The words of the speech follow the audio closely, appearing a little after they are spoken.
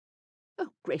Oh,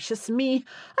 gracious me,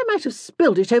 I might have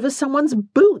spilled it over someone's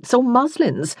boots or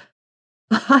muslins.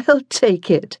 I'll take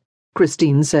it,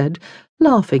 Christine said,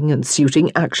 laughing and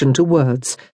suiting action to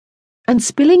words. And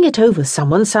spilling it over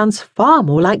someone sounds far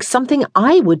more like something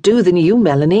I would do than you,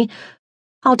 Melanie.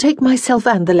 I'll take myself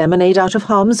and the lemonade out of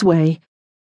harm's way.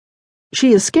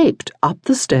 She escaped up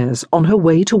the stairs on her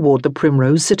way toward the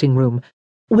Primrose sitting room,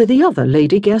 where the other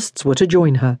lady guests were to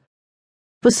join her.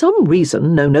 For some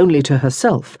reason known only to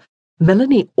herself,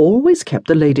 Melanie always kept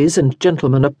the ladies and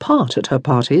gentlemen apart at her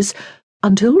parties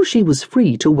until she was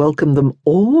free to welcome them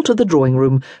all to the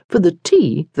drawing-room for the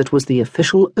tea that was the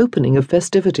official opening of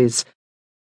festivities.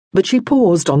 But she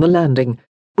paused on the landing,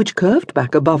 which curved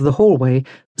back above the hallway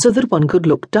so that one could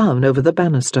look down over the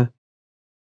banister.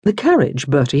 The carriage,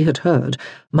 Bertie had heard,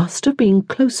 must have been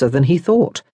closer than he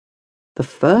thought. The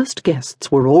first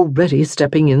guests were already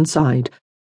stepping inside,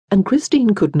 and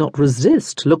Christine could not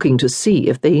resist looking to see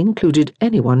if they included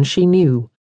anyone she knew.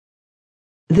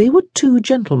 They were two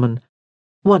gentlemen,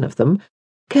 one of them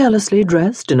carelessly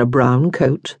dressed in a brown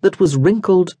coat that was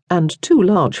wrinkled and too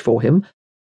large for him,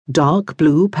 dark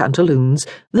blue pantaloons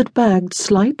that bagged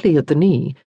slightly at the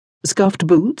knee, scuffed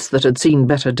boots that had seen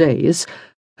better days,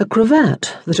 a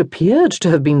cravat that appeared to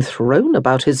have been thrown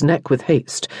about his neck with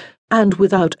haste, and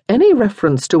without any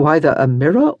reference to either a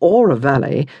mirror or a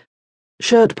valet,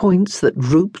 shirt points that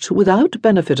drooped without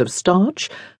benefit of starch,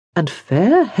 and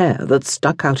fair hair that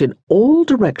stuck out in all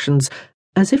directions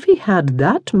as if he had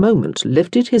that moment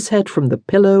lifted his head from the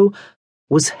pillow,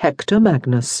 was Hector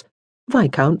Magnus,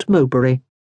 Viscount Mowbray.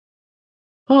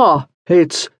 "Ah,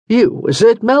 it's you, is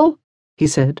it, Mel?" he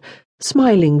said,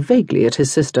 smiling vaguely at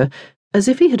his sister, as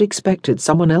if he had expected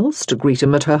someone else to greet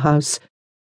him at her house.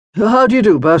 "How do you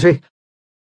do, Bertie?"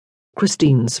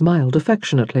 Christine smiled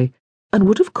affectionately, and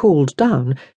would have called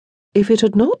down if it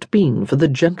had not been for the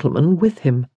gentleman with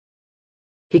him.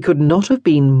 He could not have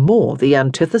been more the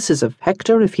antithesis of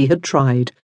Hector if he had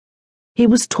tried. He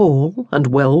was tall and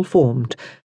well-formed,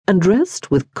 and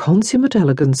dressed with consummate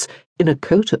elegance in a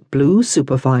coat of blue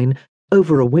superfine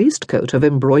over a waistcoat of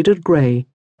embroidered grey,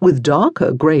 with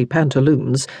darker grey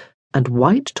pantaloons and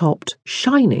white-topped,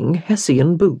 shining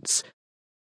Hessian boots.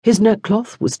 His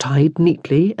neckcloth was tied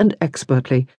neatly and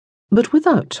expertly, but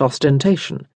without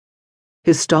ostentation.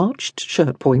 His starched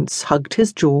shirt-points hugged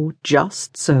his jaw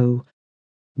just so.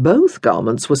 Both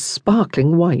garments were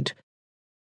sparkling white.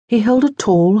 He held a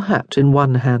tall hat in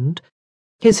one hand.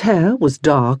 His hair was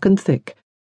dark and thick,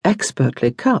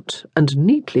 expertly cut and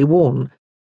neatly worn.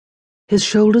 His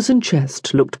shoulders and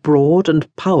chest looked broad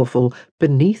and powerful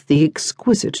beneath the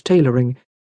exquisite tailoring,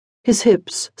 his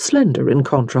hips slender in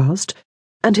contrast,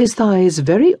 and his thighs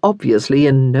very obviously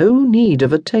in no need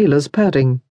of a tailor's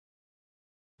padding.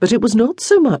 But it was not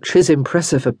so much his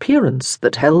impressive appearance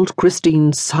that held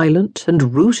Christine silent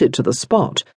and rooted to the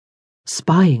spot,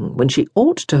 spying when she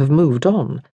ought to have moved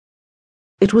on.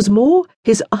 It was more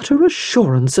his utter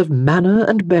assurance of manner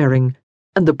and bearing,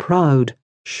 and the proud,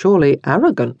 surely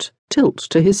arrogant, tilt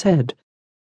to his head.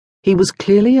 He was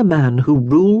clearly a man who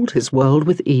ruled his world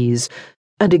with ease,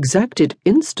 and exacted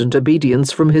instant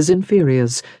obedience from his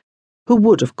inferiors, who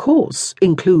would, of course,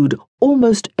 include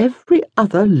almost every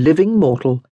other living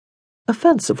mortal. A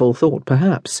fanciful thought,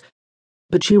 perhaps,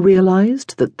 but she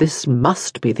realized that this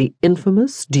must be the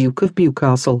infamous Duke of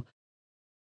Bewcastle.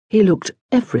 He looked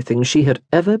everything she had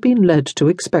ever been led to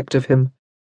expect of him.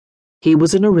 He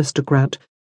was an aristocrat,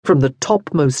 from the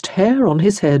topmost hair on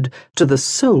his head to the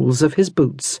soles of his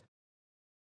boots.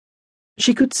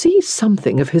 She could see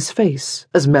something of his face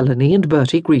as Melanie and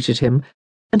Bertie greeted him,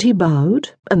 and he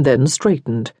bowed and then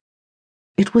straightened.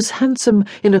 It was handsome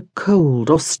in a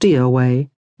cold, austere way,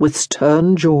 with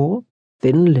stern jaw,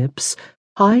 thin lips,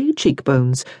 high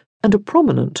cheekbones, and a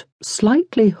prominent,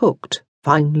 slightly hooked,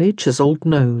 finely chiselled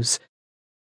nose.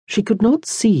 She could not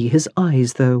see his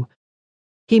eyes, though.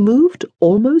 He moved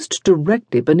almost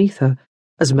directly beneath her,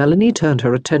 as Melanie turned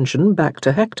her attention back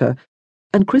to Hector,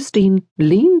 and Christine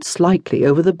leaned slightly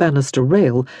over the banister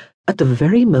rail at the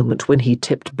very moment when he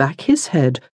tipped back his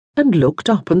head and looked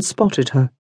up and spotted her.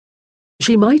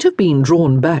 She might have been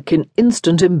drawn back in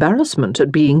instant embarrassment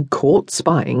at being caught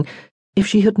spying if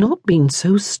she had not been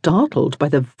so startled by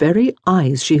the very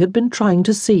eyes she had been trying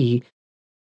to see.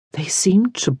 They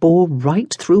seemed to bore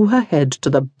right through her head to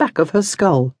the back of her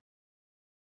skull.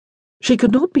 She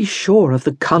could not be sure of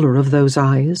the colour of those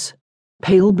eyes,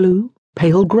 pale blue,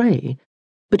 pale grey,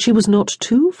 but she was not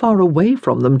too far away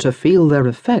from them to feel their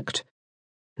effect.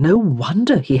 No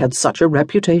wonder he had such a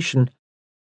reputation.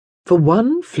 For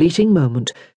one fleeting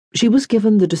moment, she was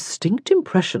given the distinct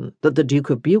impression that the Duke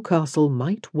of Bewcastle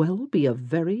might well be a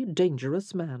very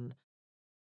dangerous man.